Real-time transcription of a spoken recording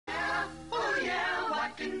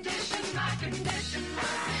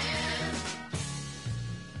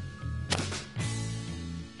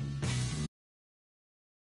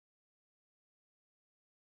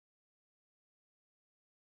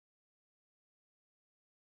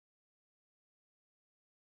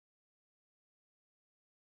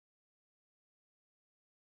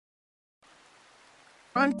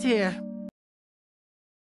Frontier.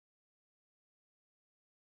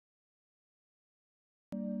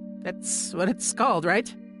 That's what it's called,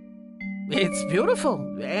 right? It's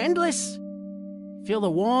beautiful, endless. Feel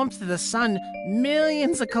the warmth of the sun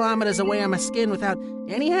millions of kilometers away on my skin without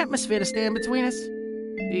any atmosphere to stand between us.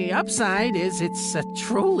 The upside is it's a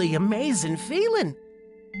truly amazing feeling.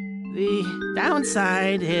 The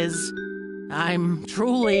downside is I'm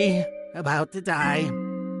truly about to die.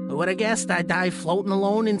 Who would have guessed I'd die floating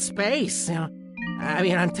alone in space? I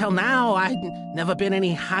mean, until now, I'd never been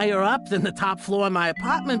any higher up than the top floor of my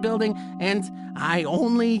apartment building, and I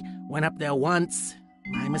only went up there once.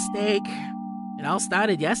 My mistake. It all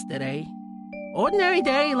started yesterday. Ordinary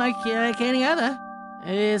day like any other.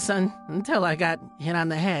 It is until I got hit on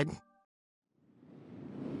the head.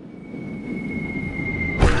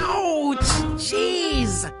 Ouch!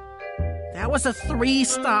 Jeez! That was a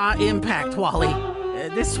 3-star impact, Wally.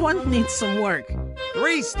 This one needs some work.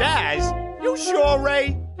 3 stars? You sure,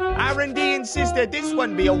 Ray? R&D insisted this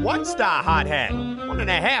one be a 1-star hot hat.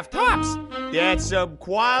 1.5 tops. That's some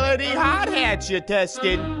quality hot hats you're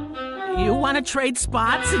testing. You want to trade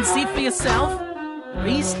spots and see for yourself?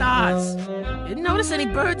 3 stars. Didn't notice any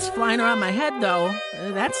birds flying around my head, though.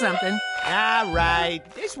 That's something. All right,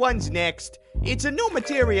 this one's next. It's a new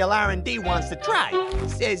material R&D wants to try. It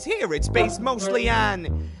says here it's based mostly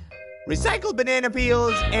on recycled banana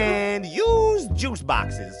peels and used juice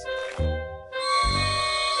boxes.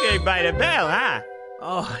 Saved by the bell, huh?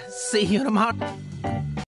 Oh, see you tomorrow.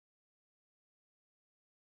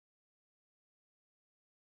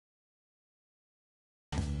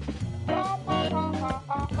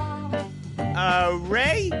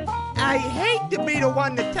 Ray? I hate to be the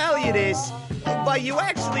one to tell you this, but you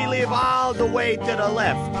actually live all the way to the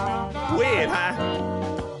left. Weird, huh?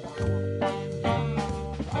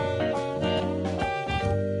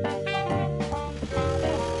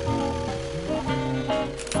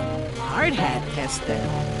 Hard hat tester.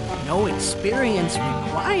 No experience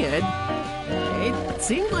required. It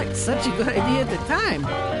seemed like such a good idea at the time.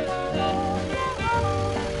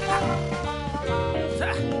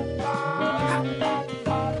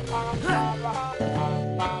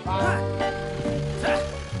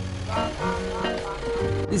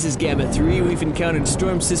 This is Gamma 3. We've encountered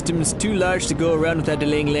storm systems too large to go around without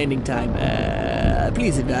delaying landing time.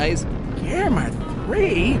 Please advise. Gamma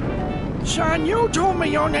 3? Son, you told me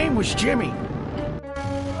your name was Jimmy.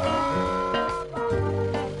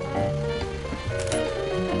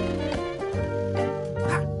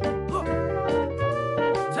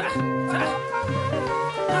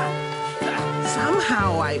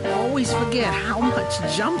 Somehow I always forget how much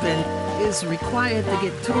jumping is required to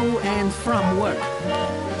get to and from work.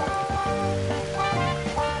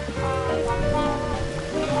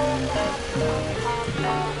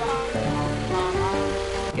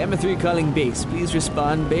 Gamma 3 calling base. Please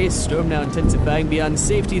respond. Base. Storm now intensifying beyond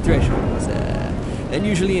safety thresholds.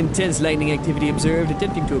 Unusually intense lightning activity observed.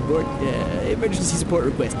 Attempting to abort. Emergency support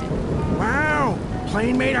requested. Wow,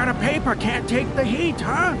 plane made out of paper can't take the heat,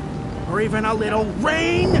 huh? Or even a little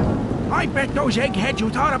rain? I bet those eggheads who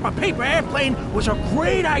thought up a paper airplane was a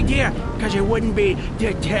great idea, because it wouldn't be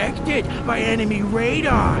detected by enemy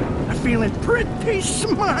radar. I'm feeling pretty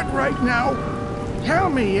smart right now. Tell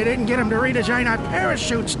me you didn't get them to redesign our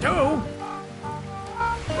parachutes, too.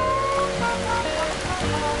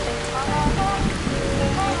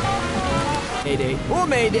 Mayday. Oh,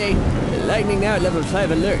 Mayday! The lightning now at level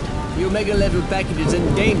 5 alert. The Omega level package is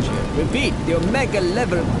in danger. Repeat, the Omega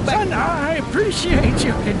level package. Son, I appreciate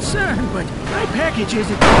your concern, but my package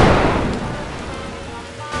isn't...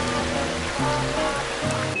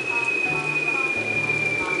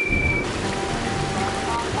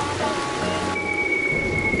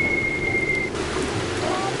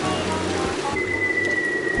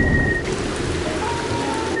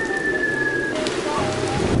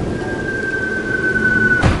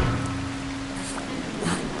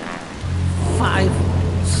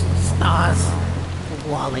 Stars,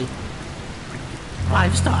 Wally.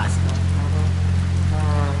 5 stars.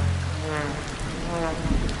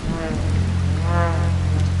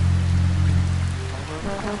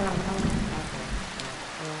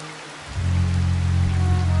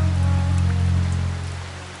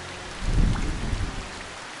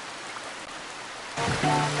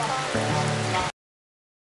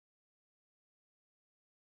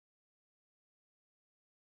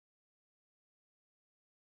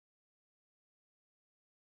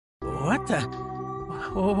 What the?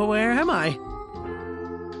 Where am I?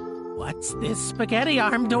 What's this spaghetti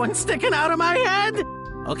arm doing sticking out of my head?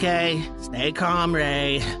 Okay, stay calm,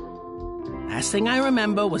 Ray. Last thing I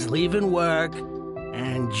remember was leaving work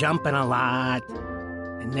and jumping a lot.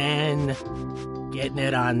 And then getting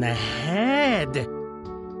it on the head.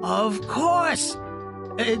 Of course!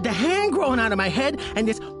 The hand growing out of my head, and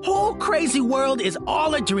this whole crazy world is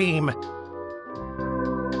all a dream.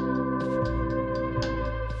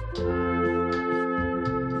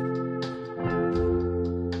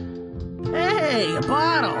 Hey, a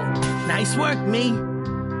bottle. Nice work, me.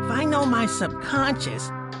 If I know my subconscious,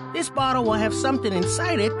 this bottle will have something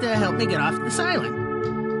inside it to help me get off this island.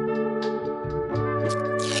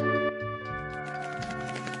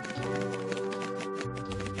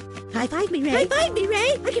 High five me, Ray. High five me,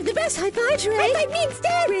 Ray. I give the best high fives, Ray. High five me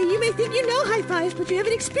instead. Ray, you may think you know high fives, but you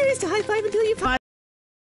haven't experienced a high five until you five.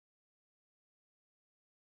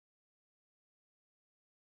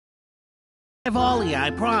 Volley,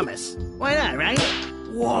 I promise. Why not, right?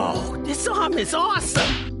 Whoa, this arm is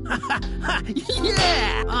awesome!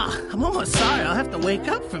 Yeah! Oh, I'm almost sorry I'll have to wake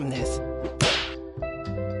up from this.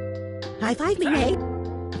 High five me, Ray.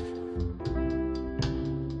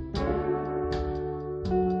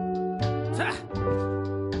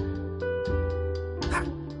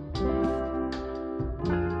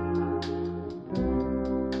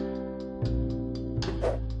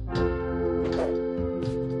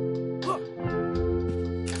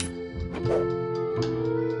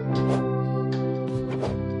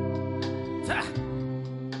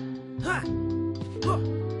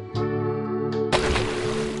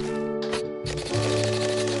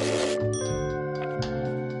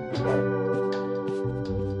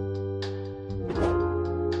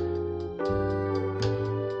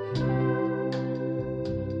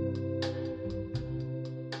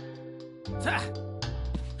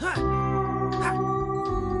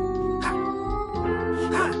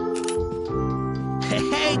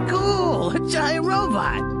 Hey, cool! A giant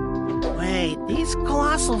robot! Wait, these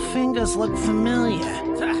colossal fingers look familiar.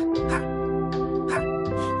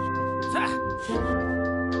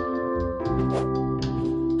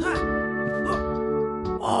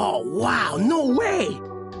 Oh, wow, no way!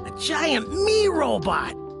 A giant me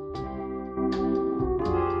robot!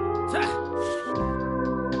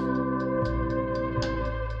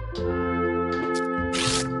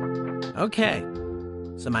 Okay,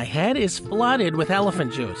 so my head is flooded with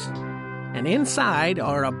elephant juice, and inside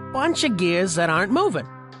are a bunch of gears that aren't moving,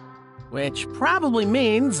 which probably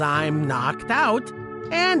means I'm knocked out,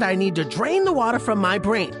 and I need to drain the water from my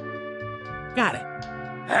brain. Got it.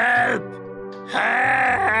 Help!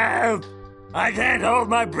 Help! I can't hold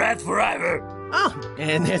my breath forever. Oh,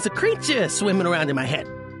 and there's a creature swimming around in my head.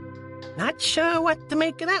 Not sure what to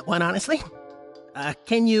make of that one, honestly.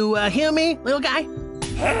 Can you hear me, little guy?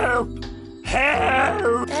 Help!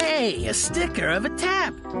 Help! Hey, a sticker of a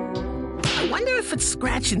tap. I wonder if it's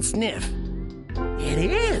scratch and sniff. It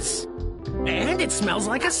is. And it smells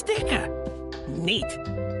like a sticker. Neat.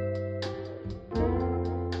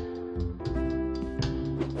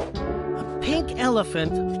 A pink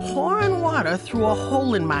elephant pouring water through a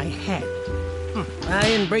hole in my head. I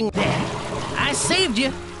didn't bring that. I saved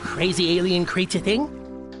you, crazy alien creature thing.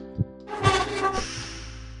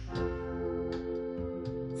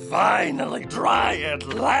 Finally dry at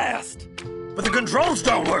last. But the controls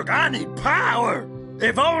don't work. I need power.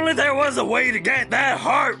 If only there was a way to get that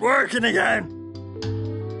heart working again.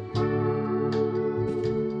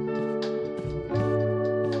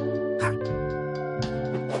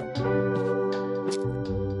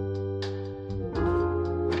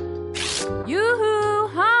 Yoo-hoo,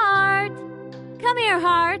 Heart! Come here,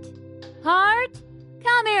 Heart. Heart,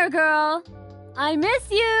 come here, girl. I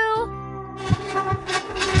miss you.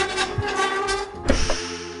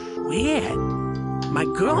 Weird. My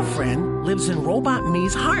girlfriend lives in Robot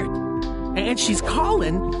Me's heart, and she's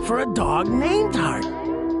calling for a dog named Heart.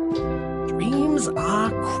 Dreams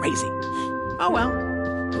are crazy. Oh well,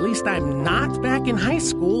 at least I'm not back in high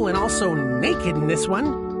school and also naked in this one.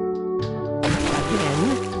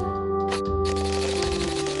 Again.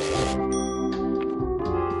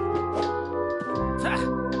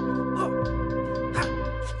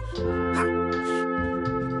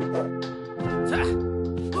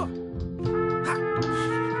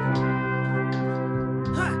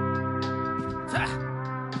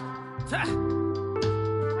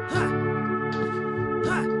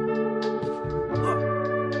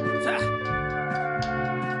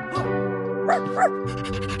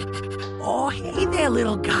 Oh, hey there,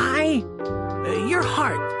 little guy. You're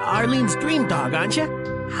Heart, Arlene's dream dog, aren't you?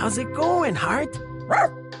 How's it going, Heart?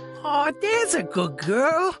 Oh, there's a good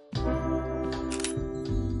girl.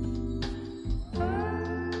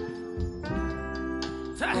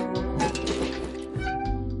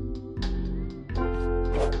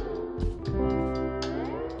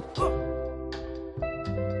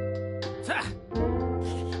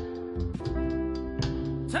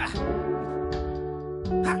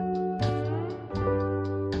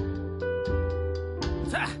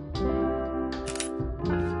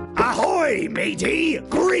 Ahoy, matey!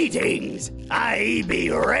 Greetings! I be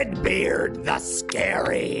Redbeard the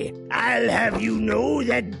Scary. I'll have you know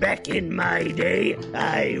that back in my day,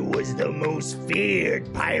 I was the most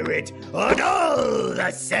feared pirate on all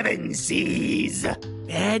the seven seas.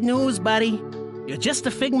 Bad news, buddy. You're just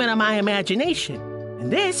a figment of my imagination.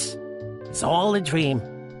 And this is all a dream.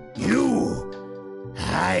 You?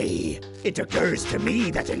 Aye. It occurs to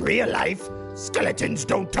me that in real life, skeletons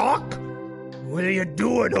don't talk. Will you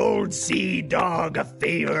do an old sea dog a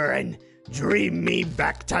favor and dream me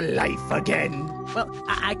back to life again? Well,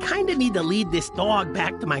 I kinda need to lead this dog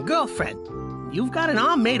back to my girlfriend. You've got an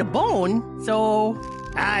arm made of bone, so...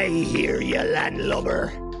 I hear you,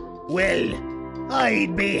 landlubber. Well,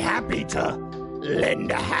 I'd be happy to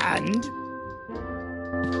lend a hand.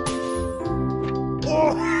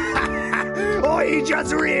 Oh, I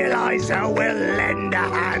just realized how well lend a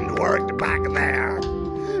hand worked back there.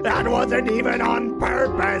 That wasn't even on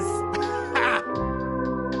purpose.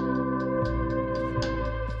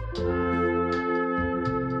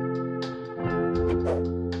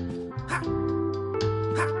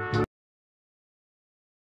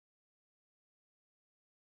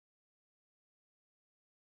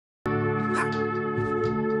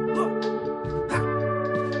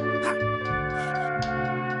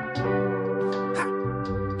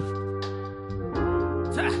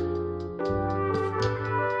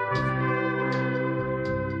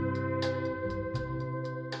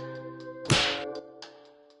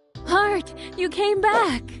 Heart, you came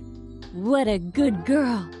back. What a good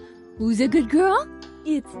girl. Who's a good girl?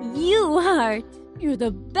 It's you, Heart. You're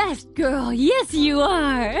the best girl. Yes, you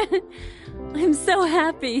are. I'm so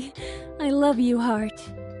happy. I love you, Heart.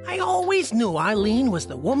 I always knew Eileen was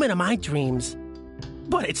the woman of my dreams.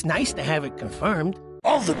 But it's nice to have it confirmed.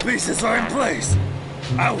 All the pieces are in place.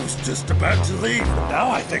 I was just about to leave, but now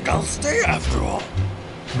I think I'll stay after all.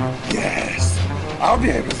 Yes, I'll be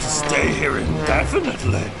able to stay here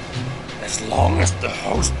indefinitely. As long as the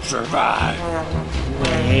host survive.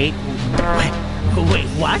 Wait,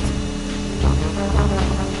 what?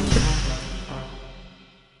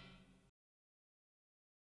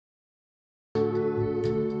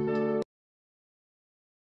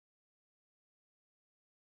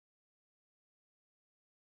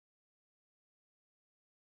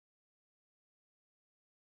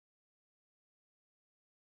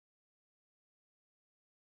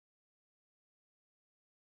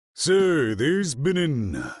 Sir, there's been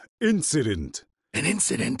an incident. An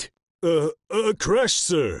incident? A crash,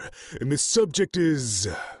 sir, and the subject is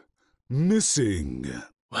missing.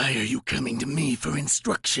 Why are you coming to me for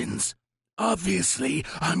instructions? Obviously,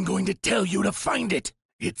 I'm going to tell you to find it.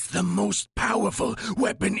 It's the most powerful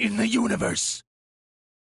weapon in the universe.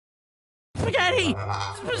 Spaghetti!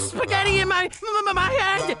 Spaghetti in my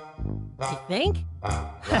head! You think?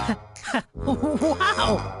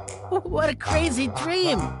 Wow! What a crazy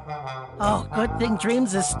dream! Oh, good thing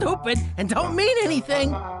dreams are stupid and don't mean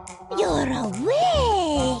anything! You're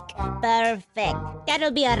awake! Perfect.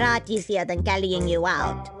 That'll be a lot easier than carrying you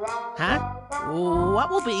out. Huh? What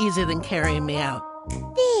will be easier than carrying me out?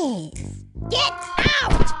 This. Get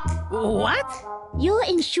out! What? Your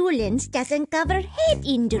insurance doesn't cover head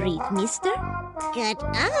injuries, mister. Get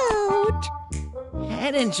out!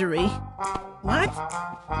 Head injury? What?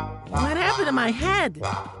 What happened to my head?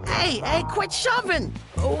 Hey, quit shoving!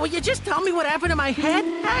 Will you just tell me what happened to my head?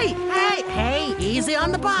 Hey, easy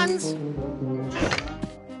on the buns!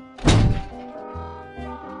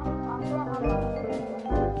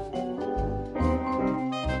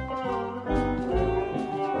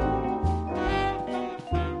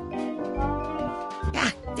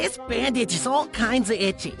 This bandage is all kinds of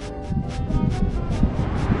itchy.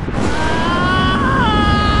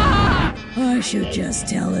 I should just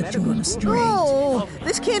tell it to him straight. Oh,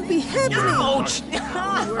 this can't be happening. Ouch!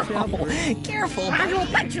 Careful,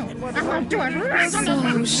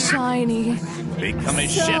 So shiny. Become a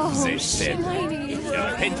chef, they said. Shiny.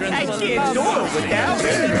 I can't do it without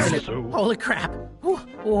it. Holy crap.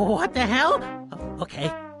 What the hell?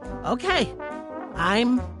 Okay.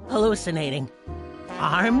 I'm hallucinating.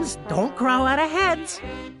 Arms don't grow out of heads.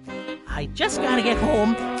 I just gotta get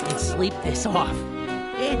home and sleep this off.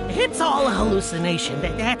 It's all a hallucination,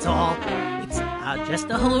 that's all. It's just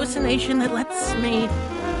a hallucination that lets me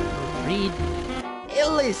read. Hey,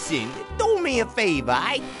 listen, do me a favor.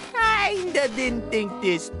 I kinda didn't think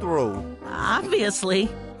this through. Obviously.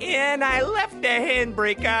 And I left the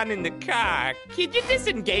handbrake on in the car. Could you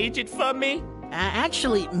disengage it for me?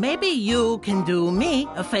 Actually, maybe you can do me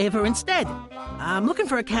a favor instead. I'm looking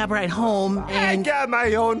for a cab ride home, and... I got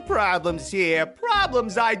my own problems here.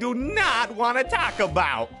 Problems I do not want to talk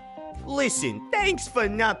about. Listen, thanks for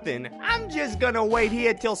nothing. I'm just gonna wait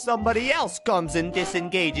here till somebody else comes and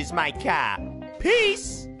disengages my car.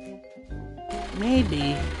 Peace!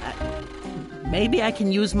 Maybe I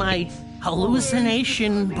can use my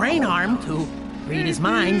hallucination brain arm to read his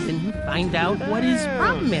mind and find out what his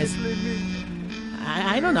problem is.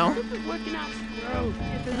 I don't know. This is working out. Bro,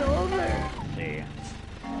 it is over. See,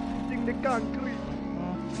 using the concrete.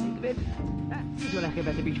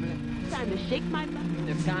 Time to shake my butt.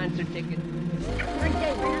 The concert ticket.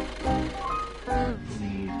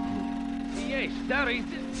 Yes, daar is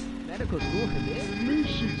het. Medical school geweest.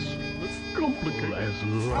 Mrs. Complicated as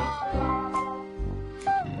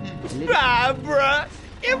Barbara,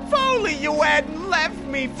 if only you hadn't left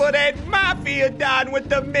me for that mafia don with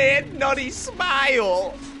the mad nutty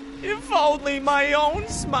smile. If only my own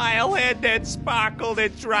smile had that sparkle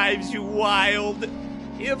that drives you wild.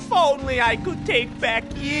 If only I could take back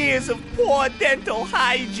years of poor dental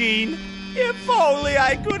hygiene. If only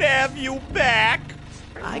I could have you back.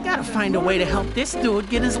 I gotta find a way to help this dude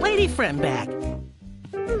get his lady friend back.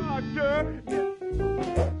 Doctor.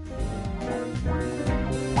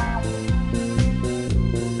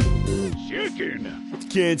 chicken.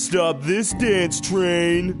 Can't stop this dance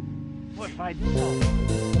train. What if I A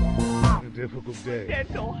difficult day.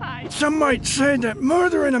 dental hygiene? Some might say that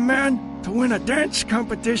murdering a man to win a dance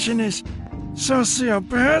competition is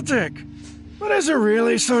sociopathic. But is it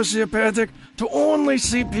really sociopathic to only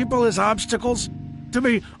see people as obstacles? To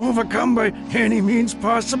be overcome by any means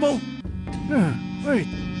possible? Wait,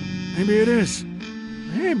 maybe it is.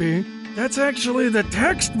 Maybe that's actually the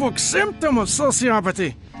textbook symptom of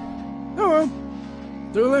sociopathy. Oh well,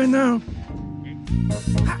 too late now.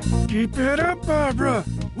 Keep it up, Barbara.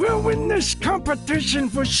 We'll win this competition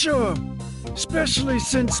for sure. Especially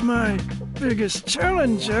since my biggest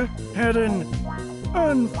challenger had an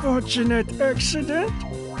unfortunate accident.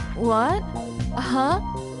 What? Huh?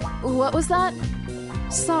 What was that?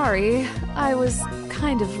 Sorry, I was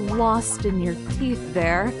kind of lost in your teeth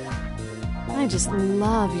there. I just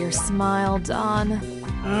love your smile, Don.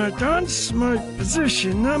 Don's my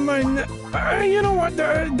position, not my... you know what?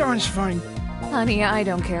 Don's fine. Honey, I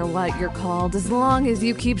don't care what you're called, as long as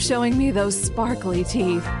you keep showing me those sparkly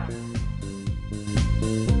teeth.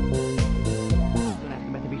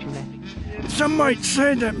 Some might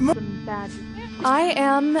say that... I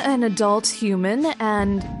am an adult human,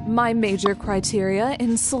 and my major criteria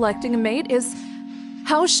in selecting a mate is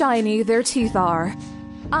how shiny their teeth are.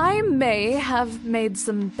 I may have made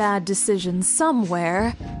some bad decisions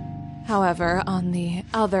somewhere. However, on the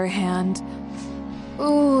other hand,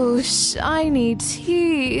 ooh, shiny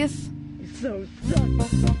teeth.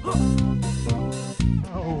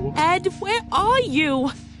 Ed, where are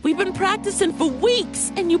you? We've been practicing for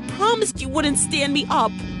weeks, and you promised you wouldn't stand me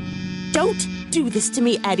up. Don't do this to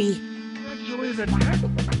me, Eddie. Actually, the...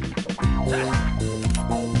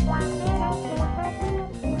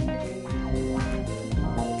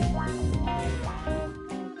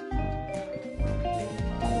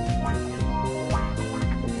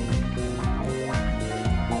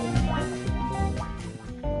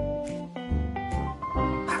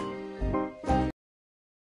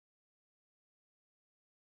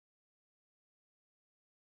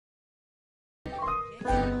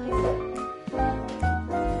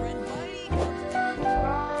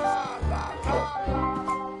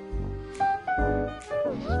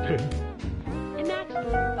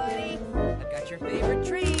 I've got your favorite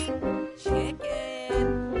treat, chicken.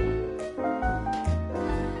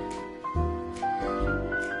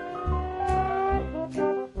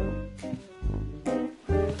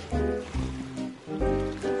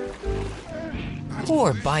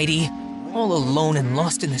 Poor Bitey, all alone and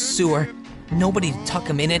lost in the sewer. Nobody to tuck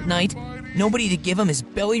him in at night, nobody to give him his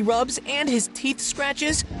belly rubs and his teeth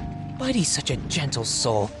scratches. Bitey's such a gentle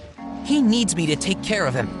soul. He needs me to take care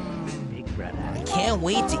of him. I can't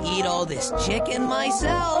wait to eat all this chicken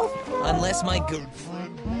myself, unless my good...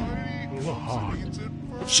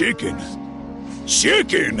 Chicken.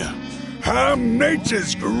 Chicken! I'm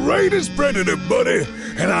nature's greatest predator, buddy,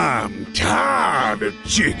 and I'm tired of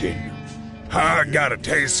chicken. I got a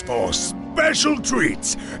taste for special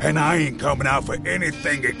treats, and I ain't coming out for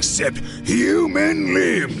anything except human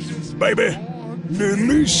limbs, baby.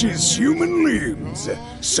 Delicious human limbs,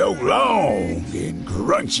 so long and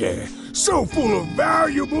crunchy, so full of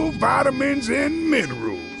valuable vitamins and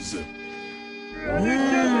minerals.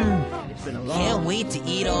 Can't wait to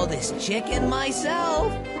eat all this chicken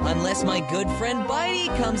myself, unless my good friend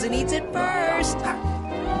Bitey comes and eats it first.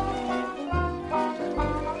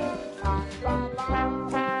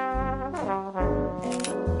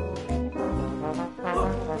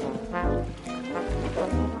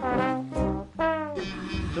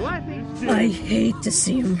 I hate to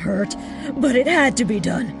see him hurt, but it had to be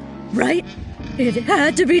done, right? It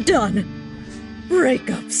had to be done.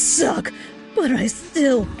 Breakups suck, but I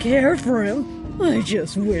still care for him. I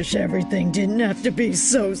just wish everything didn't have to be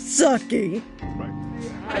so sucky.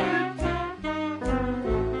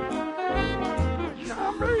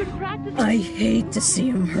 I hate to see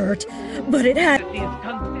him hurt, but it had...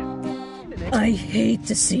 I hate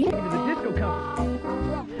to see...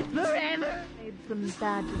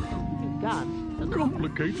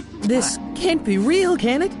 This can't be real,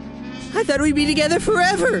 can it? I thought we'd be together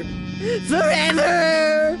forever!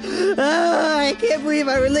 Forever! Oh, I can't believe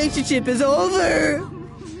our relationship is over!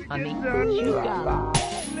 Honey, what you got?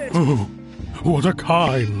 Oh, what a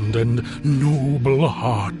kind and noble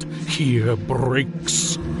heart here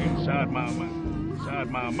breaks. Inside my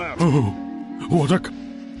mouth. Oh, what a...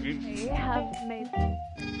 They have made...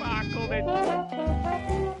 Sparkled it.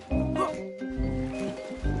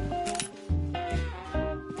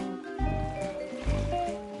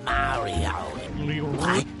 Mario.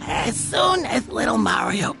 Why, as soon as little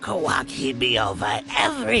Mario could walk, he'd be over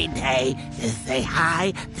every day to say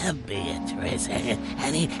hi to Beatrice.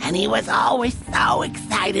 And he was always so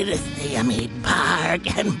excited to see him. He'd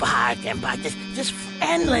bark and bark and bark. Just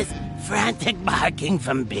endless, frantic barking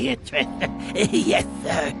from Beatrice. Yes,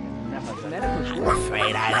 sir. I'm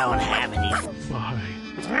afraid I don't have any...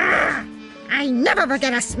 I never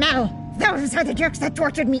forget a smell. Those are the jerks that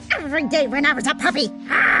tortured me every day when I was a puppy.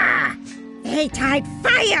 They tied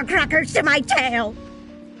firecrackers to my tail.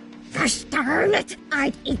 Gosh darn it!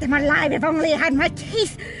 I'd eat them alive if only I had my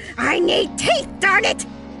teeth. I need teeth, darn it!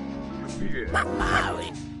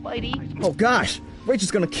 Oh gosh,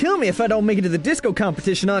 Rachel's gonna kill me if I don't make it to the disco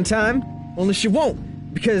competition on time. Only she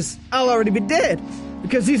won't, because I'll already be dead.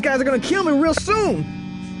 Because these guys are gonna kill me real soon.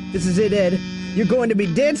 This is it, Ed. You're going to be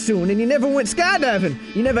dead soon, and you never went skydiving.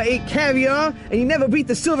 You never ate caviar, and you never beat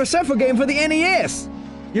the Silver Surfer game for the NES.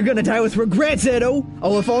 You're gonna die with regrets, Edo.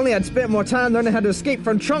 Oh, if only I'd spent more time learning how to escape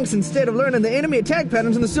from Trunks instead of learning the enemy attack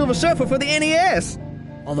patterns in the Silver Surfer for the NES.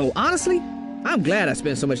 Although, honestly, I'm glad I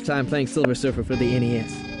spent so much time playing Silver Surfer for the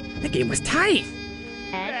NES. That game was tight.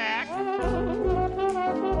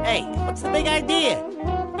 Hey, what's the big idea?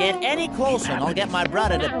 Get any closer and I'll get my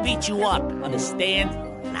brother to beat you up, understand?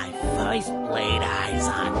 When I first laid eyes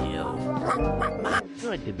on you.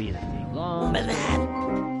 Good to be the big Remember that?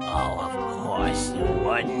 Oh, of course you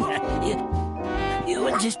wouldn't. You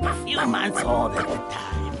were just a few months old at the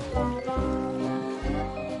time.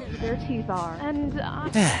 Their teeth are, and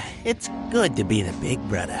It's good to be the big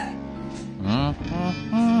brother.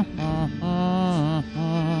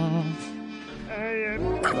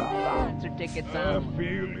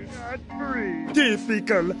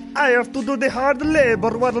 Typical. I have to do the hard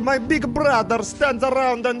labor while my big brother stands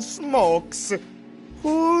around and smokes.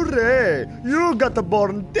 Hooray! You got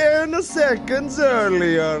born 10 seconds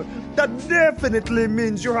earlier. That definitely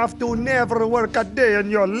means you have to never work a day in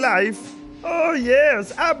your life. Oh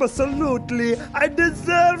yes, absolutely. I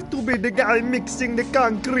deserve to be the guy mixing the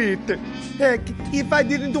concrete. Heck, if I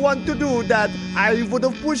didn't want to do that, I would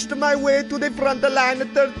have pushed my way to the front line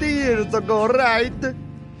 30 years ago, right?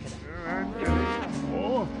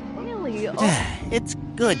 really, It's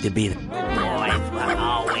good to be the boys were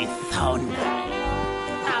always so nice.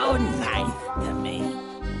 So nice to me.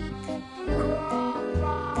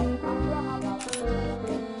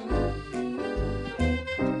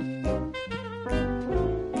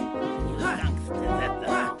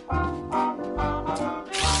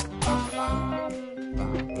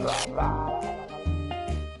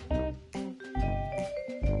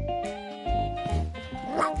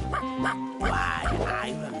 Why, I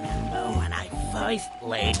remember when I first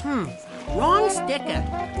laid... Wrong sticker.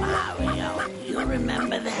 Mario, you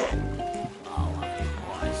remember that? Oh, of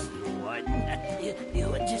course you wouldn't. You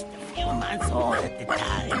were just a few months old at the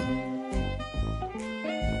time.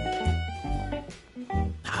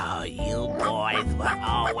 Oh, you boys were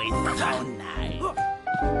always so nice.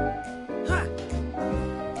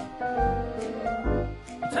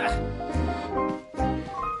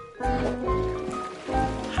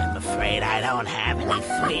 I'm afraid I don't have any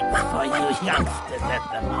sweets for you youngsters at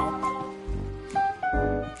the moment.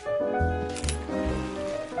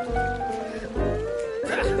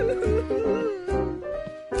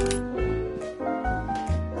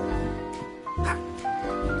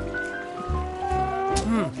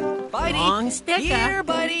 Buddy! Wrong sticker. Here,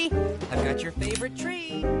 buddy! I've got your favorite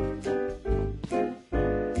treat.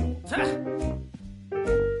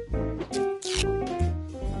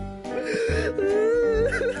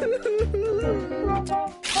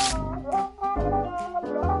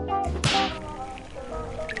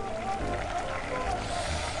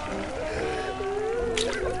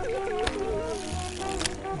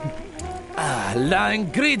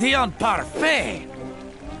 l'ingredient parfait.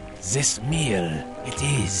 This meal, it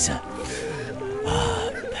is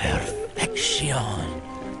perfection.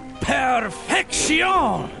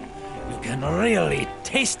 Perfection! You can really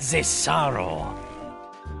taste the sorrow.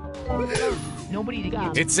 Nobody to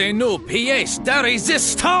give. It's a new pièce de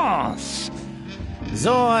résistance.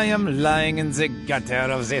 Though I am lying in the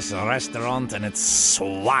gutter of this restaurant and its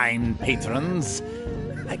swine patrons,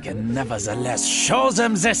 I can nevertheless show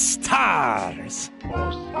them the stars.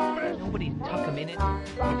 Nobody to tuck him in it.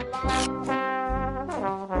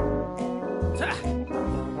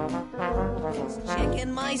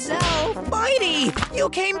 Chicken myself. Bitey, you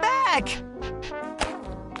came back.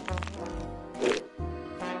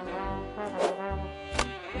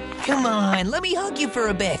 Come on, let me hug you for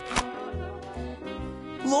a bit.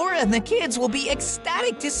 Laura and the kids will be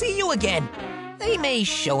ecstatic to see you again. They may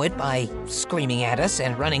show it by screaming at us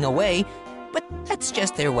and running away, but that's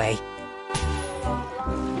just their way.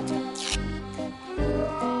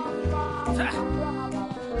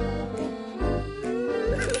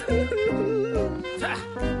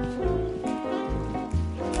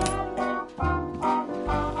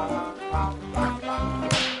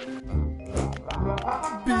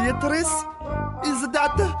 Beatrice? Is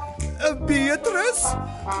that Beatrice?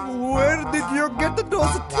 Where did you get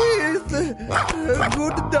those teeth?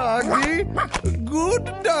 Good doggy. Good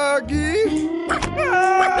doggy.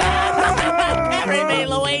 Carry me,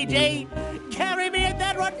 Luigi! Carry me and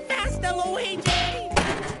then run faster, Luigi!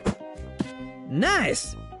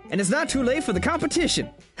 Nice! And it's not too late for the competition.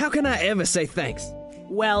 How can I ever say thanks?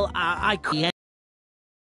 Well, I can't.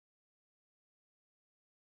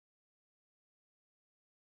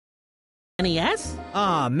 NES?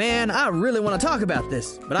 Aw, man, I really want to talk about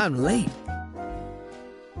this, but I'm late.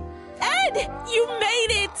 Ed, you made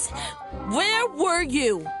it! Where were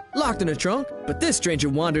you? Locked in a trunk, but this stranger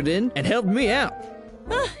wandered in and helped me out.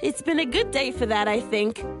 It's been a good day for that, I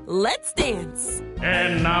think. Let's dance.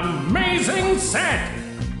 An amazing set!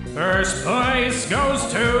 First place goes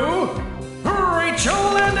to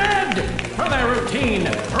Rachel and Ed for their routine,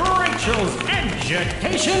 Rachel's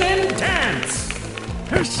Education in Dance.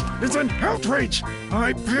 This is an outrage!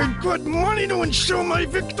 I paid good money to ensure my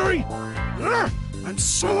victory! I'm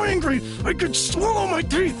so angry I could swallow my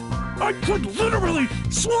teeth! I could literally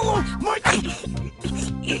swallow my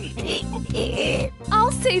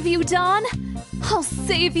I'll save you, Don. I'll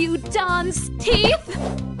save you, Don's teeth.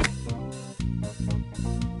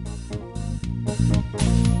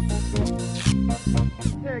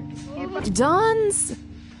 Don's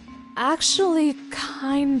actually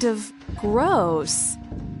kind of gross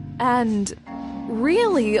and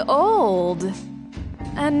really old.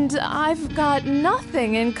 And I've got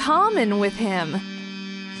nothing in common with him.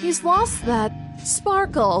 He's lost that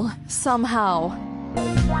sparkle somehow.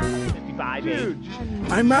 Dude,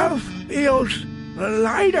 my mouth feels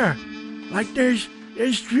lighter, like there's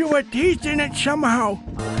fewer teeth in it somehow.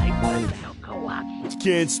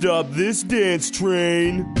 Can't stop this dance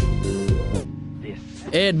train.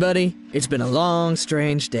 Ed, buddy, it's been a long,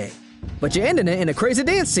 strange day. But you ended it in a crazy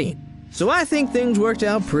dance scene. So I think things worked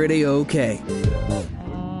out pretty okay.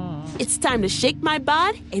 It's time to shake my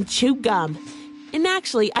bod and chew gum. And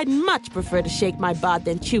actually, I'd much prefer to shake my bod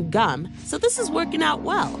than chew gum, so this is working out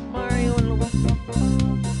well. Mario and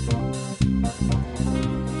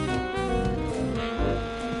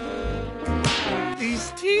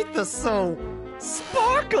These teeth are so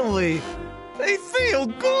sparkly. They feel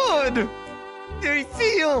good. They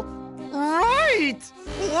feel right.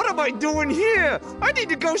 What am I doing here? I need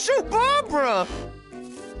to go show Barbara.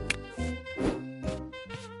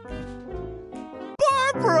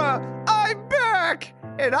 Barbara, I'm back.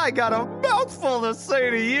 And I got a mouthful to say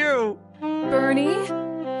to you. Bernie,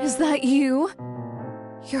 is that you?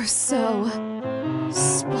 You're so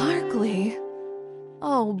sparkly.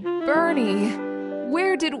 Oh, Bernie,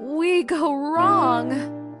 where did we go wrong?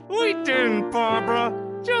 We didn't, Barbara.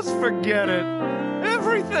 Just forget it.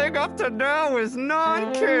 Everything up to now is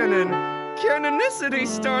non-canon. Canonicity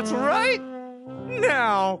starts right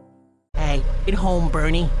now. Hey, get home,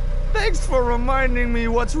 Bernie. Thanks for reminding me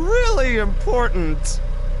what's really important.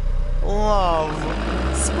 Love.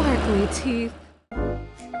 Sparkly teeth.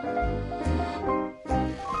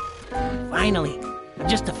 Finally, I'm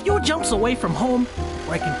just a few jumps away from home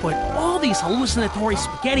where I can put all these hallucinatory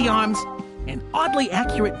spaghetti arms and oddly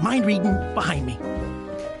accurate mind reading behind me.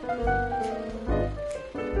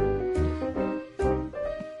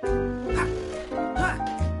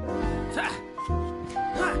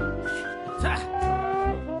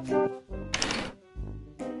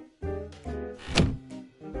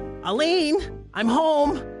 Aline, I'm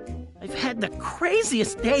home. I've had the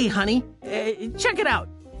craziest day, honey. check it out.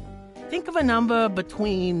 Think of a number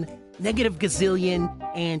between negative gazillion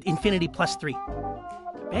and infinity plus 3.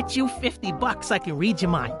 Bet you $50 I can read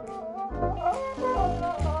your mind.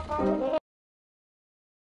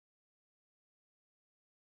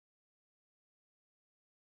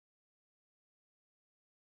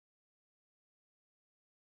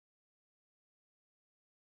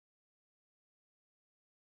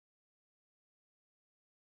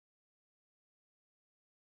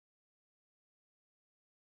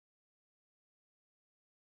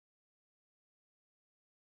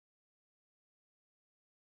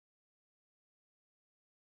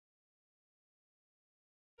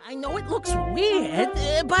 I know it looks weird,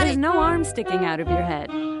 but There's no arm sticking out of your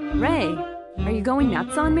head. Ray, are you going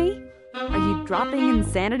nuts on me? Are you dropping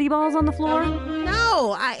insanity balls on the floor?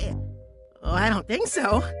 No, I don't think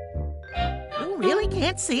so. You really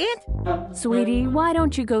can't see it? Sweetie, why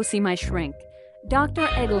don't you go see my shrink? Dr.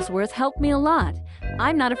 Egglesworth helped me a lot.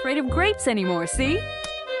 I'm not afraid of grapes anymore, see?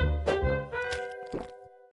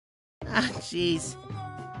 Ah, jeez.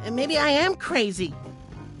 Maybe I am crazy.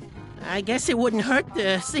 I guess it wouldn't hurt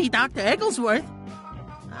to see Dr. Egglesworth.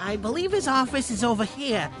 I believe his office is over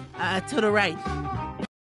here, to the right.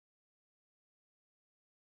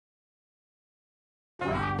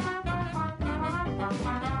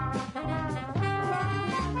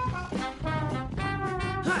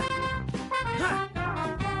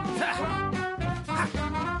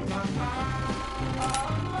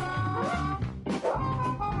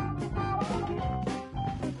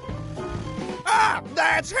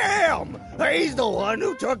 That's him! He's the one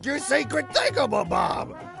who took your secret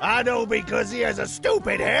thingamabob! I know because he has a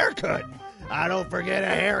stupid haircut! I don't forget a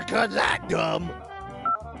haircut that dumb!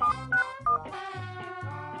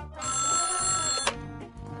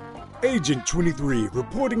 Agent 23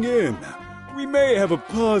 reporting in. We may have a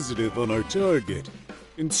positive on our target.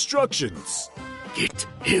 Instructions. Get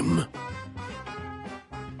him.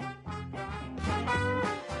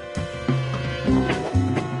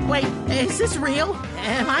 Wait, is this real?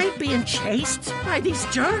 Am I being chased by these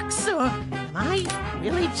jerks? Or am I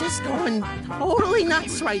really just going totally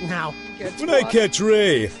nuts right now? When I catch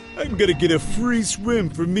Ray, I'm gonna get a free swim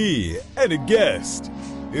for me and a guest.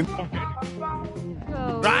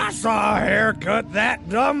 I saw a haircut that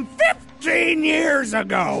dumb 15 years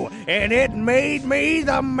ago, and it made me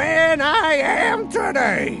the man I am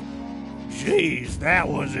today. Jeez, that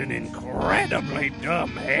was an incredibly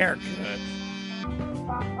dumb haircut.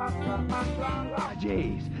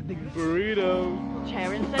 Jeez, the burrito.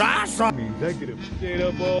 I saw executive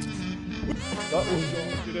potato ball.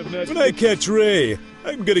 When I catch Ray,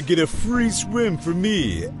 I'm gonna get a free swim for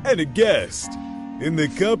me and a guest in the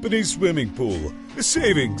company swimming pool. A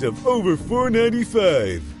savings of over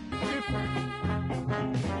 $4.95.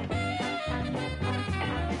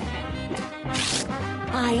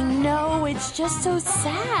 I know, it's just so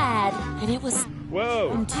sad. And it was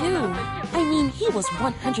him too. I mean, he was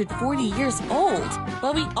 140 years old,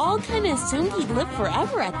 but we all kind of assumed he'd live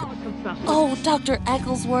forever at the... Oh, Dr.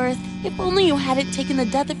 Egglesworth, if only you hadn't taken the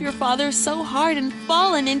death of your father so hard and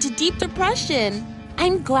fallen into deep depression.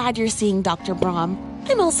 I'm glad you're seeing Dr. Brahm.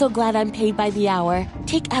 I'm also glad I'm paid by the hour.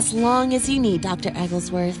 Take as long as you need, Dr.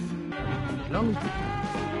 Egglesworth.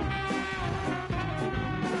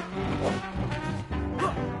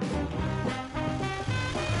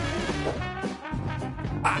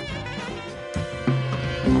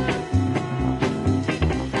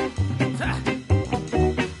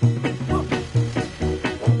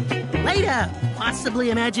 Later, possibly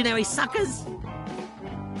imaginary suckers.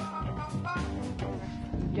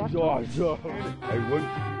 I want.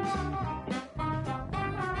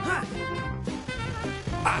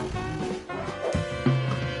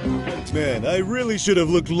 Man, I really should have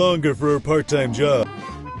looked longer for a part-time job.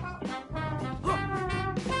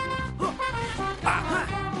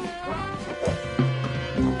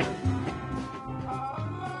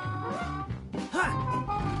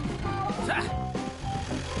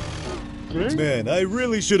 Man, I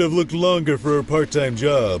really should have looked longer for a part-time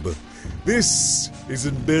job. This is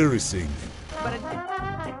embarrassing.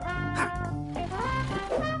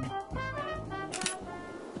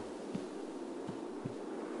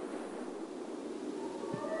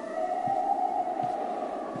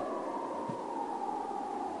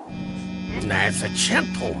 As a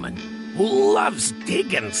gentleman who loves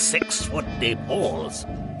digging 6-foot deep holes,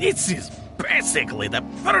 this is basically the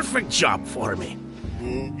perfect job for me.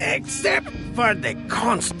 Except for the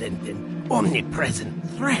constant and omnipresent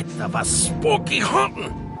threat of a spooky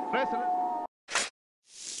haunting.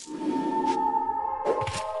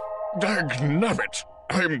 Dagnabbit,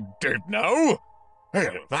 I'm dead now?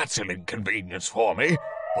 Well, that's an inconvenience for me.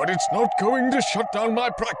 but it's not going to shut down my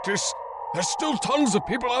practice. There's still tons of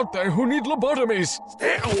people out there who need lobotomies.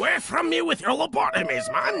 Stay away from me with your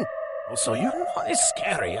lobotomies, man. Also, you're not as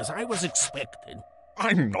scary as I was expecting.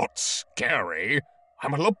 I'm not scary.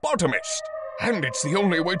 I'm a lobotomist. And it's the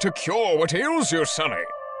only way to cure what ails you, Sonny.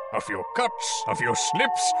 A few cuts, a few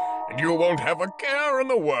slips, and you won't have a care in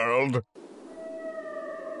the world.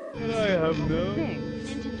 And I have no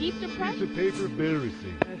Into deep depression. piece of paper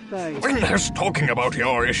embarrassing. When has talking about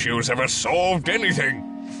your issues ever solved anything?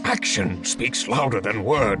 Action speaks louder than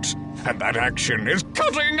words, and that action is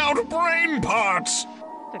cutting out brain parts.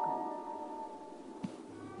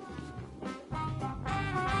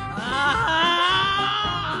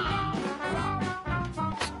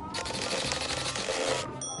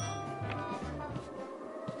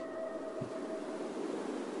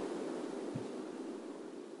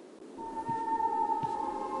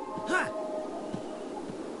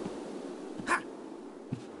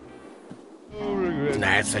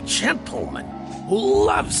 As a gentleman who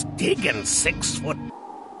loves digging 6 foot.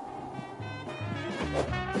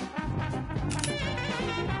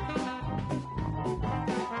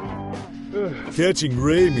 Catching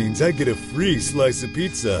Ray means I get a free slice of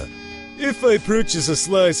pizza if I purchase a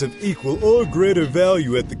slice of equal or greater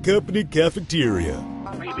value at the company cafeteria.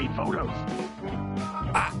 Maybe photos.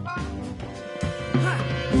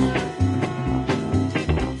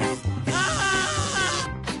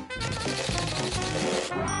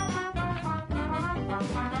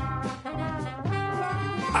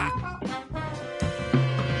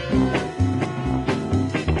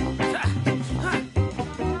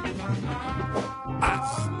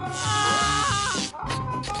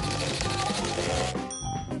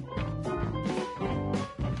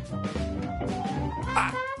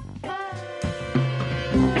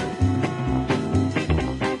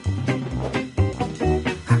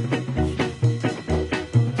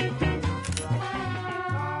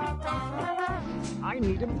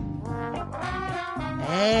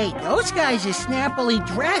 Hey, those guys are snappily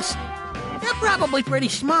dressed. They're probably pretty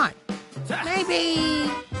smart. Maybe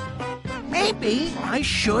I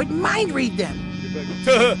should mind read them.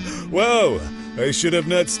 Wow, I should have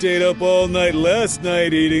not stayed up all night last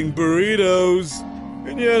night eating burritos.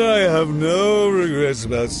 And yet I have no regrets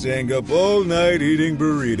about staying up all night eating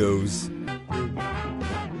burritos.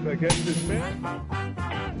 If I catch this man,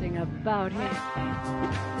 Something about him.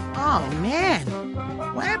 Oh, man.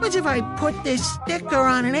 What happens if I put this sticker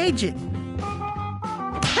on an agent?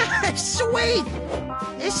 Sweet!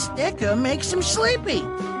 This sticker makes them sleepy.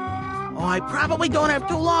 Oh, I probably don't have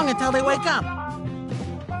too long until they wake up.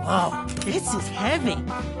 Whoa, this is heavy.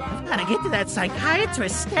 I've got to get to that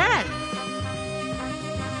psychiatrist stat.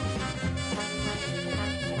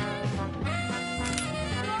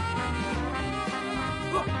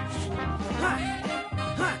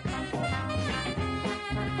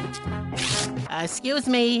 Excuse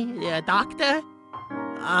me, doctor?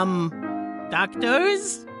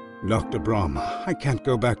 Doctors? Dr. Brom, I can't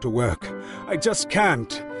go back to work. I just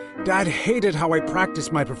can't. Dad hated how I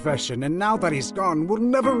practiced my profession, and now that he's gone, we'll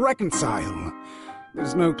never reconcile.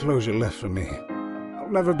 There's no closure left for me. I'll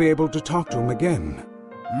never be able to talk to him again.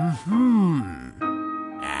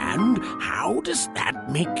 And how does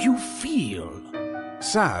that make you feel?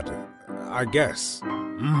 Sad, I guess.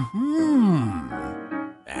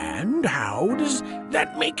 And how does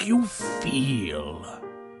that make you feel?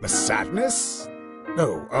 The sadness?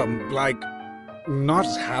 No, like, not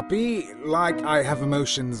happy? Like I have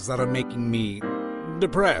emotions that are making me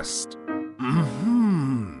depressed.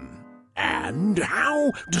 And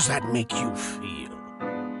how does that make you feel?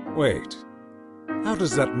 Wait, how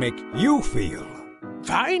does that make you feel?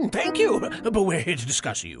 Fine, thank you, but we're here to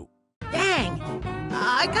discuss you. Dang,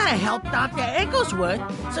 I gotta help Dr. Egglesworth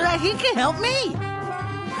so that he can help me.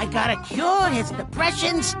 I gotta cure his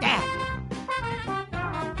depression stat.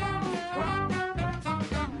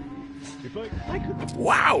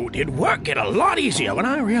 Wow, did work get a lot easier when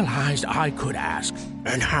I realized I could ask,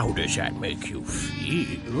 and how does that make you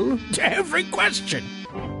feel? To every question.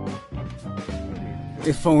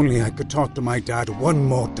 If only I could talk to my dad one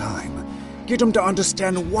more time. Get him to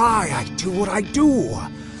understand why I do what I do.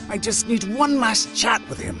 I just need one last chat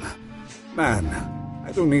with him. Man,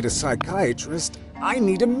 I don't need a psychiatrist. I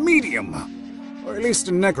need a medium. Or at least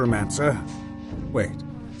a necromancer. Wait,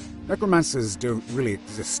 necromancers don't really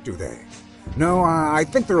exist, do they? No, I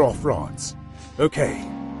think they're all frauds. Okay,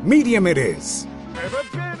 medium it is.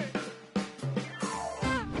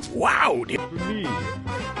 Wow, did... me.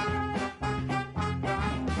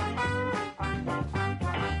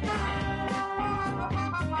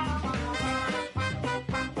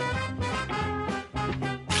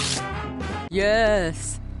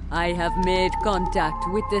 Yes, I have made contact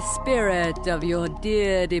with the spirit of your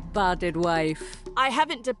dear departed wife. I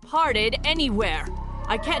haven't departed anywhere.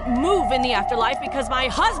 I can't move in the afterlife because my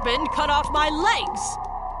husband cut off my legs.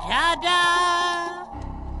 Ta-da!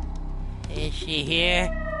 Is she here?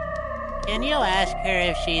 Can you ask her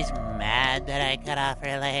if she's mad that I cut off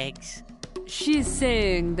her legs? She's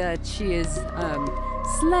saying that she is,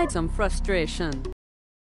 slight some frustration.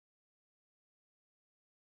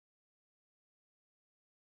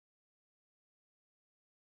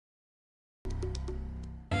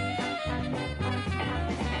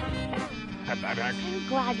 I'm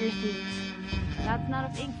glad you're here. That's not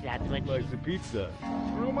a big that's what Slice of pizza.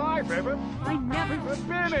 Through my ribbon. I never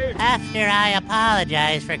finished. After I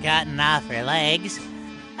apologize for cutting off her legs,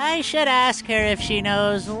 I should ask her if she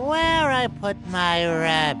knows where I put my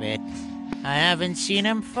rabbit. I haven't seen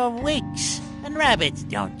him for weeks, and rabbits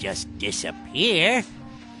don't just disappear.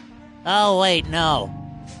 Oh, wait, no.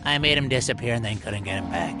 I made him disappear and then couldn't get him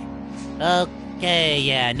back. Okay,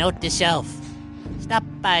 yeah, note to self. Stop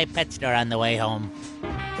by pet store on the way home.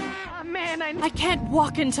 Man, I can't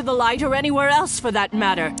walk into the light or anywhere else for that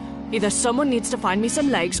matter. Either someone needs to find me some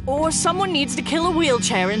legs, or someone needs to kill a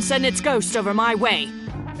wheelchair and send its ghost over my way.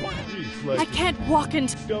 I can't walk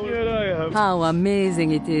into... How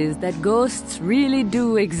amazing it is that ghosts really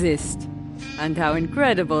do exist. And how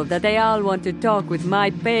incredible that they all want to talk with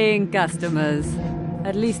my paying customers.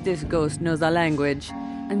 At least this ghost knows our language.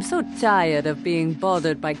 I'm so tired of being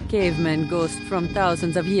bothered by caveman ghosts from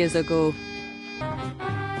thousands of years ago.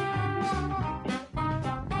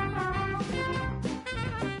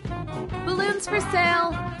 Balloons for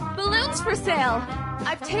sale! Balloons for sale!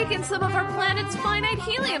 I've taken some of our planet's finite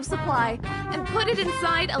helium supply and put it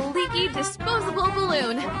inside a leaky, disposable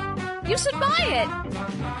balloon. You should buy it!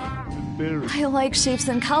 I like shapes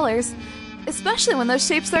and colors, especially when those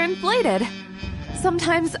shapes are inflated.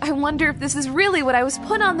 Sometimes I wonder if this is really what I was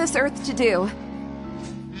put on this Earth to do.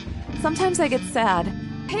 Sometimes I get sad.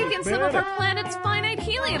 Taken some of our planet's finite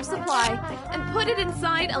helium supply and put it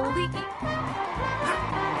inside a leaky...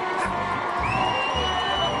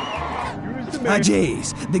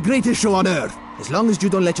 Jace, the greatest show on earth. As long as you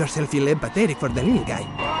don't let yourself feel empathetic for the little guy.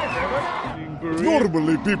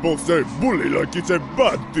 Normally people say bully like it's a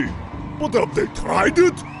bad thing. But have they tried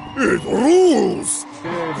it? It rules!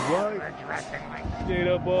 Stayed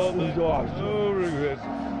up all night. No regrets.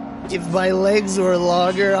 If my legs were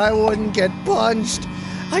longer, I wouldn't get punched.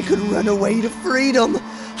 I could run away to freedom.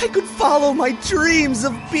 I could follow my dreams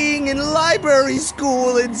of being in library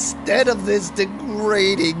school instead of this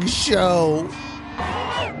degrading show.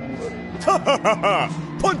 Ha ha ha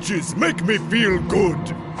ha! Punches make me feel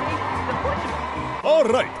good!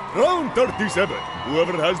 Alright, round 37.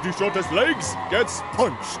 Whoever has the shortest legs gets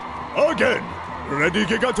punched. Again! Ready,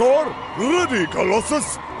 Gigator? Ready,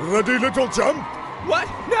 Colossus? Ready, Little Champ? What?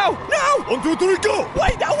 No! No! 1, 2, 3, go!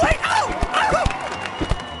 Wait, no, wait! Ow! Ow!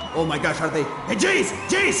 Oh my gosh, are they? Hey, Jace!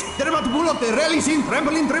 Jace! They're about to pull off the rally scene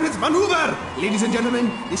trampoline triples maneuver! Ladies and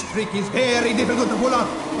gentlemen, this trick is very difficult to pull off.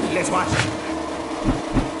 Let's watch.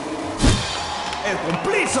 A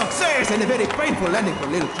complete success and a very painful landing for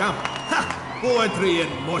Little Champ. Ha! Poetry in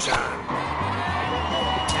motion.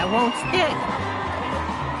 That won't stick.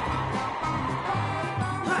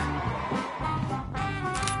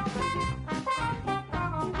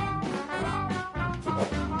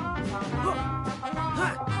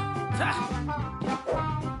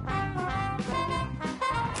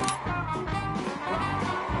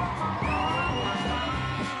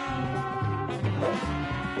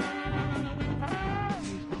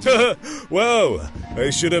 Wow, I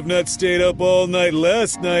should have not stayed up all night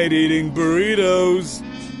last night eating burritos.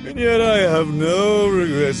 And yet I have no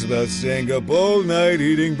regrets about staying up all night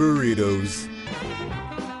eating burritos.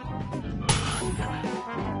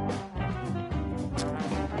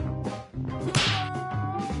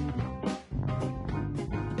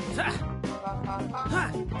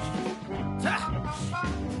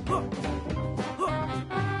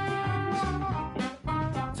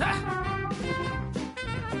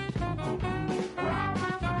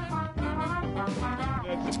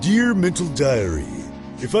 Dear Mental Diary,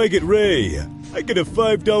 if I get Ray, I get a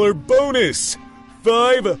 $5 bonus.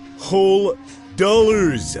 5 whole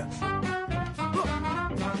dollars.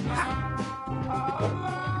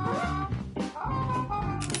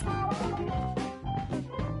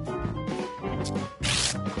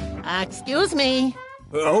 Excuse me.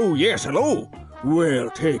 Oh, yes, hello. Well,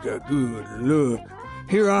 take a good look.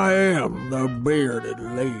 Here I am, the bearded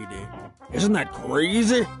lady. Isn't that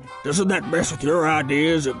crazy? Doesn't that mess with your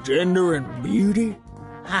ideas of gender and beauty?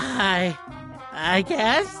 I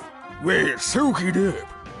guess. Well, soak it up.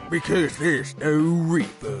 because there's no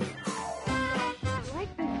refund.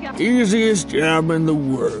 Easiest job in the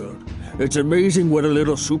world. It's amazing what a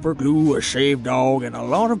little super glue, a shaved dog, and a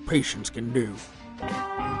lot of patience can do.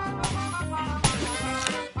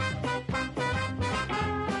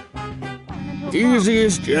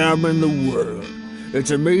 Easiest job in the world.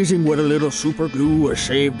 It's amazing what a little super glue, a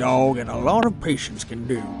shaved dog, and a lot of patience can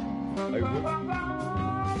do.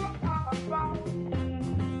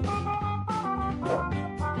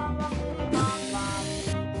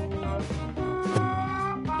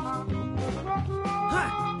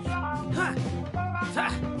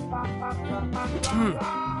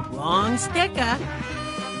 Wrong sticker.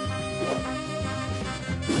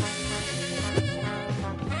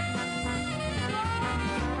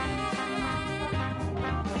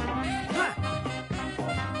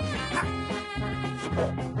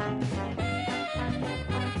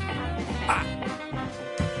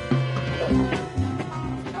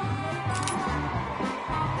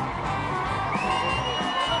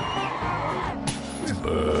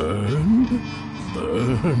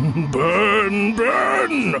 Burn,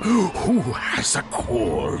 burn! Who has a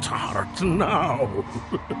cold heart now?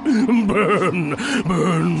 Burn,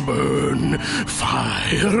 burn, burn!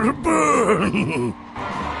 Fire, burn!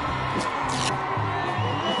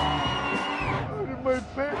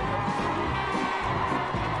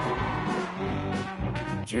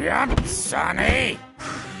 Jump, Sonny!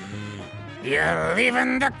 You're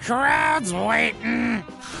leaving the crowds waiting.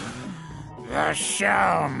 The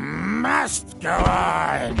show must go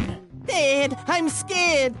on. Dad, I'm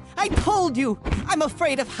scared. I told you, I'm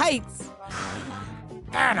afraid of heights.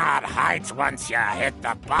 They're not heights once you hit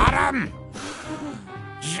the bottom.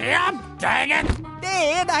 Jump, dang it!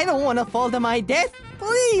 Dad, I don't want to fall to my death.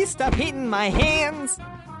 Please stop hitting my hands.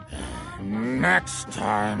 Next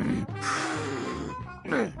time,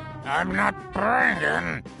 I'm not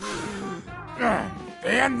bringing the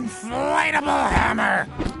inflatable hammer.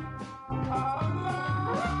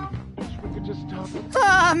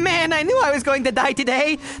 Ah, man, I knew I was going to die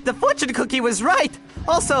today. The fortune cookie was right.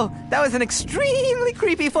 Also, that was an extremely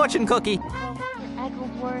creepy fortune cookie.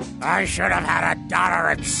 I should have had a daughter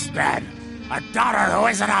instead. A daughter who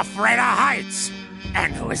isn't afraid of heights.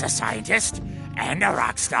 And who is a scientist, and a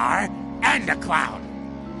rock star, and a clown.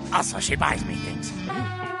 Also, she buys me things.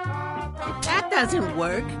 That doesn't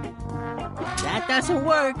work. That doesn't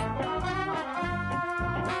work.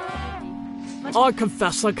 I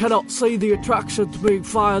confess I cannot see the attraction to being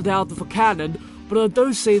fired out of a cannon, but I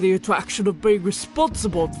do see the attraction of being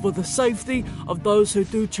responsible for the safety of those who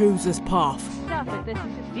do choose this path. I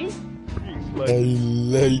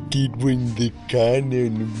like it when the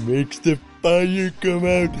cannon makes the fire come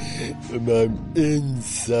out and I'm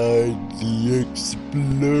inside the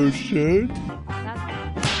explosion.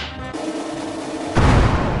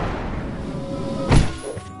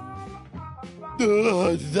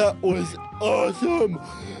 That was awesome,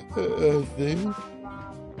 I think.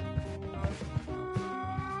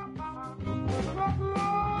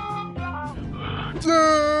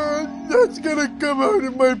 That's gonna come out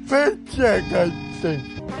of my paycheck, I think.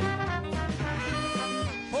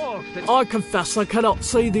 I confess I cannot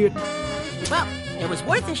see the... Well, it was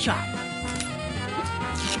worth a shot.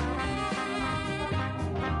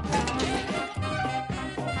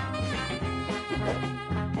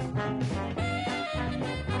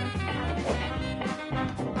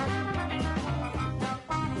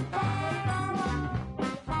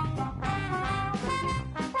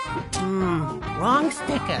 Wrong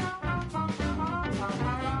sticker.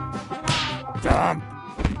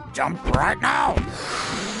 Jump right now.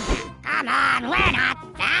 Come on, we're not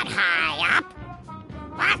that high up.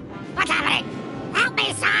 What's happening? Help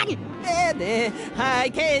me, son! Dad, I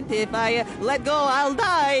can't. If I let go, I'll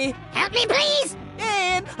die. Help me, please!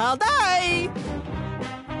 Dad, I'll die.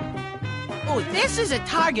 Oh, this is a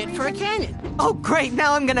target for a cannon. Oh, great,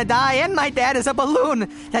 now I'm gonna die, and my dad is a balloon.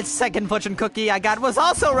 That second fortune cookie I got was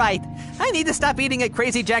also right. I need to stop eating at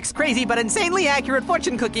Crazy Jack's crazy but insanely accurate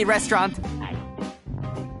fortune cookie restaurant.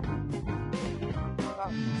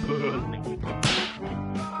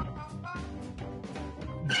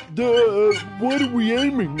 What are we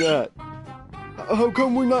aiming at? How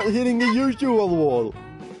come we're not hitting the usual wall?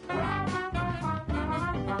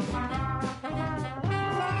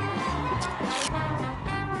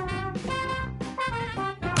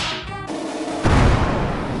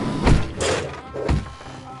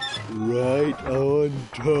 Right on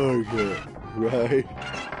target, right?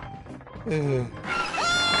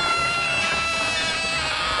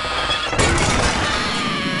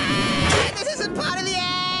 This isn't part of the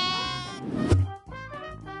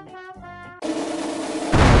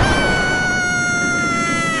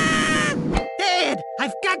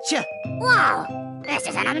gotcha! Whoa! This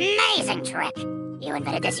is an amazing trick. You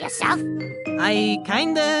invented this yourself? I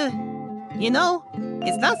kinda... You know,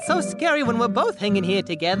 it's not so scary when we're both hanging here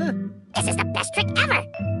together. This is the best trick ever!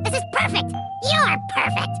 This is perfect! You're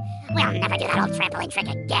perfect! We'll never do that old trampoline trick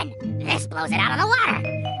again. This blows it out of the water.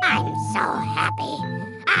 I'm so happy.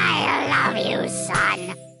 I love you,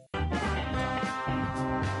 son.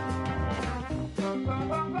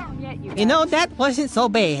 You know, that wasn't so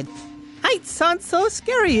bad. Heights aren't so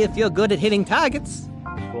scary if you're good at hitting targets.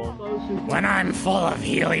 When I'm full of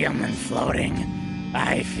helium and floating,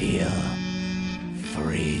 I feel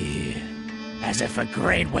free. As if a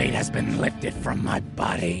great weight has been lifted from my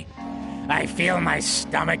body. I feel my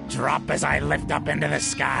stomach drop as I lift up into the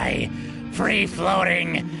sky, free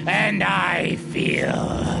floating, and I feel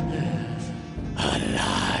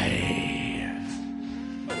alive.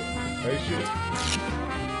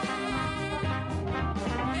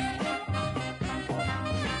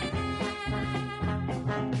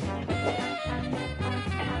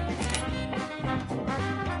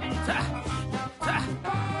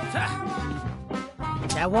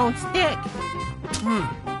 That won't stick.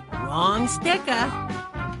 Wrong sticker.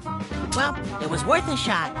 Well, it was worth a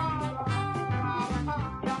shot.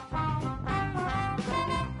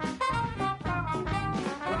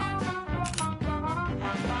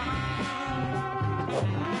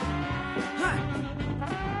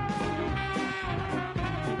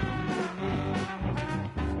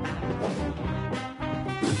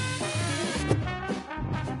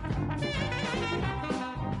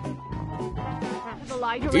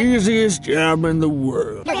 Easiest job in the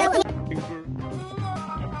world.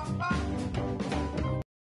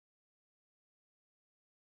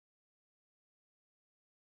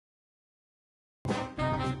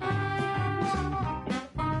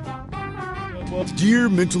 Dear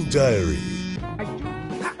Mental Diary.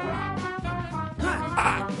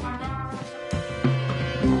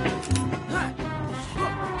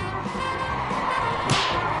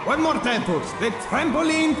 One more time, folks. The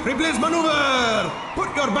trampoline triples maneuver.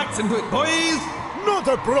 Put your backs into it, boys. Not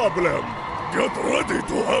a problem. Get ready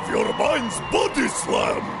to have your mind's body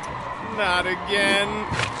slammed. Not again.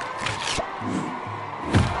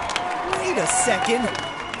 Wait a second.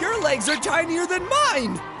 Your legs are tinier than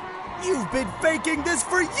mine. You've been faking this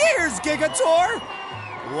for years, Gigator.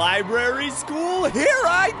 Library school, Here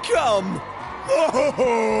I come.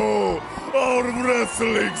 Oh, our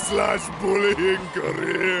wrestling/bullying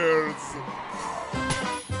careers.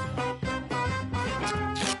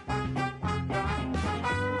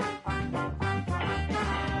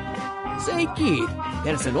 Say, kid,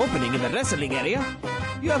 there's an opening in the wrestling area.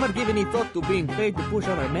 You ever give any thought to being paid to push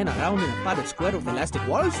other men around in a padded square with elastic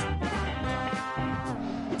walls?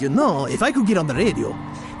 You know, if I could get on the radio,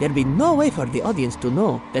 there'd be no way for the audience to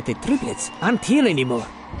know that the triplets aren't here anymore.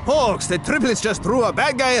 Folks, the triplets just threw a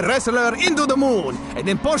bad guy wrestler into the moon and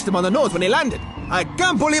then punched him on the nose when he landed. I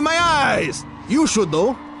can't believe my eyes! You should,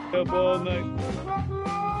 though. Up all night.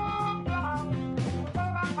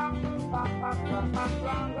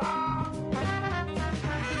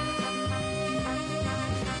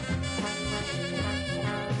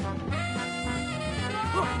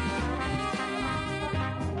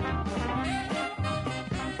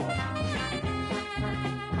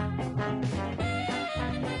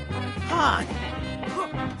 On.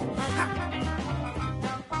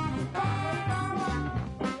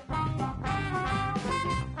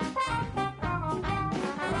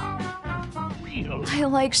 I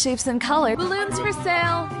like shapes and colors. Balloons for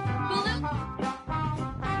sale.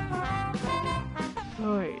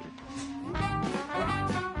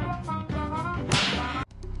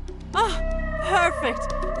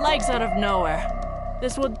 Perfect. Legs out of nowhere.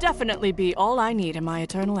 This will definitely be all I need in my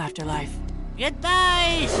eternal afterlife.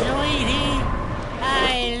 Goodbye, sweetie.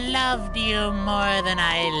 I loved you more than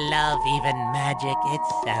I love even magic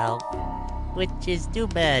itself. Which is too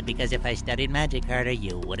bad, because if I studied magic harder,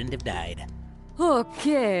 you wouldn't have died.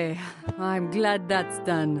 Okay, I'm glad that's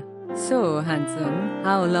done. So, handsome,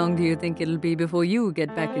 how long do you think it'll be before you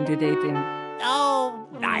get back into dating? Oh,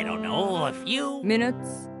 I don't know, a few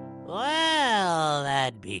minutes? Well,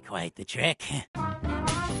 that'd be quite the trick.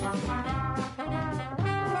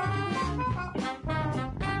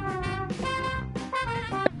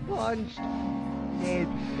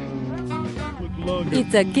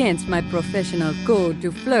 It's against my professional code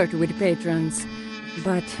to flirt with patrons,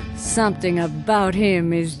 but something about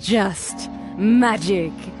him is just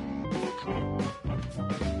magic.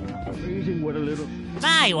 Amazing what a little...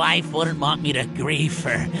 My wife wouldn't want me to grieve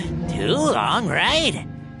for too long, right?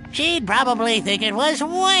 She'd probably think it was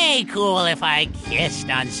way cool if I kissed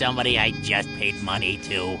on somebody I just paid money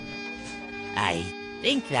to. I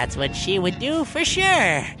think that's what she would do for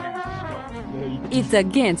sure. It's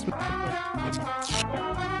against.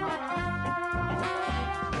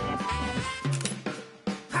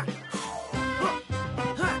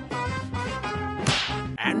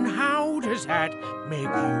 And how does that make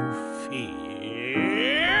you feel?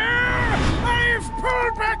 I've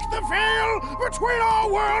pulled back the veil between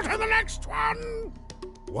our world and the next one!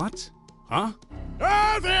 What? Huh?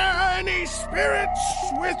 Are there any spirits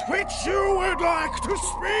with which you would like to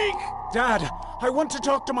speak? Dad, I want to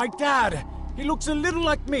talk to my dad. He looks a little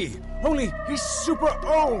like me, only he's super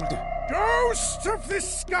old. Ghost of the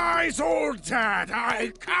sky's old dad,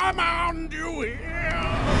 I command you here!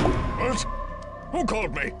 What? Who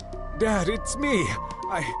called me? Dad, it's me.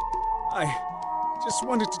 I just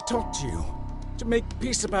wanted to talk to you. To make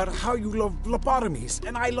peace about how you love lobotomies,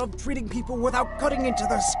 and I love treating people without cutting into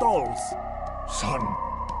their skulls. Son,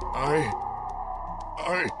 I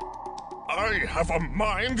have a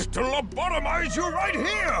mind to lobotomize you right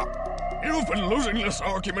here! You've been losing this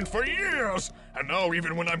argument for years, and now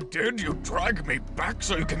even when I'm dead, you drag me back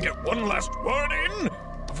so you can get one last word in?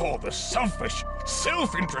 Of all the selfish,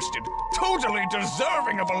 self-interested, totally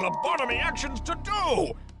deserving of a lobotomy actions to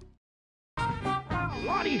do! A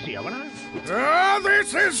lot easier, wouldn't I?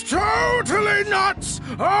 This is totally nuts!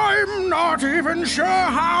 I'm not even sure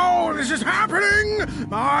how this is happening!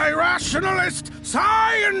 My rationalist,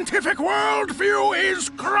 scientific worldview is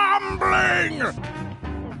crumbling!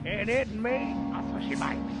 It isn't me, that's she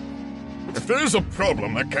might. If there's a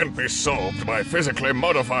problem that can't be solved by physically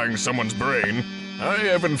modifying someone's brain, I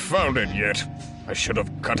haven't found it yet. I should have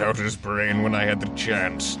cut out his brain when I had the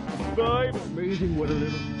chance. Amazing what a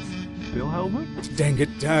little... Bill Helmer? Dang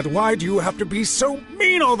it, Dad, why do you have to be so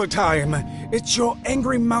mean all the time? It's your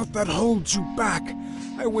angry mouth that holds you back.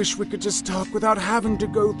 I wish we could just talk without having to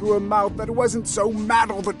go through a mouth that wasn't so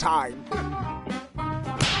mad all the time.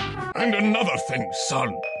 And another thing,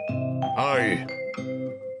 son. I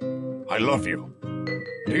love you.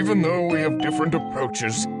 Even though we have different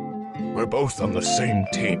approaches, we're both on the same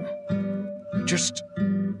team. I just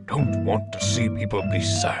don't want to see people be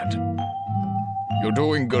sad. You're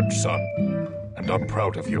doing good, son, and I'm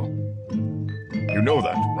proud of you. You know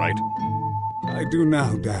that, right? I do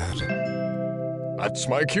now, Dad. That's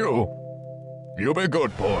my cue. You be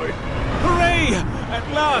good, boy. Hooray! At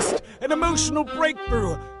last! An emotional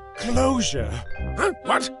breakthrough! Closure! Huh?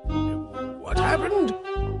 What? What happened?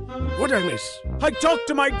 What'd I miss? I talked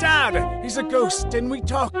to my dad! He's a ghost, and we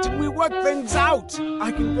talked and we worked things out!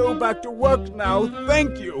 I can go back to work now,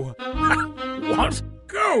 thank you! What?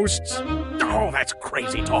 Ghosts? Oh, that's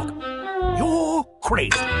crazy talk. You're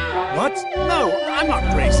crazy. What? No, I'm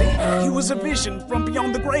not crazy. He was a vision from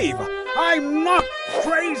beyond the grave. I'm not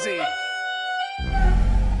crazy!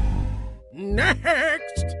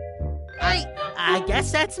 Next! I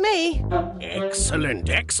guess that's me. Excellent,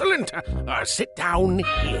 excellent. Sit down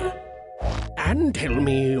here. And tell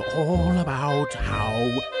me all about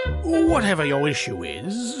how whatever your issue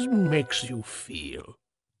is makes you feel.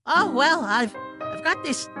 Oh, well, I've got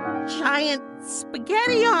this giant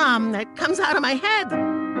spaghetti arm that comes out of my head.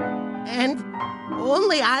 And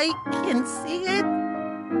only I can see it.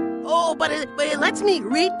 Oh, but it lets me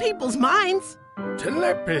read people's minds.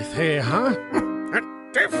 Telepathy, huh? That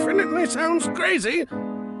definitely sounds crazy.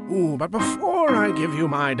 Ooh, but before I give you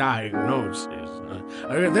my diagnosis,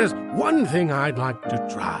 there's one thing I'd like to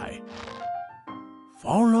try.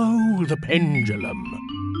 Follow the pendulum.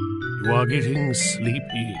 You are getting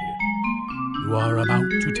sleepy. You are about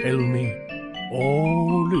to tell me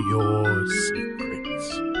all your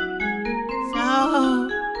secrets. So,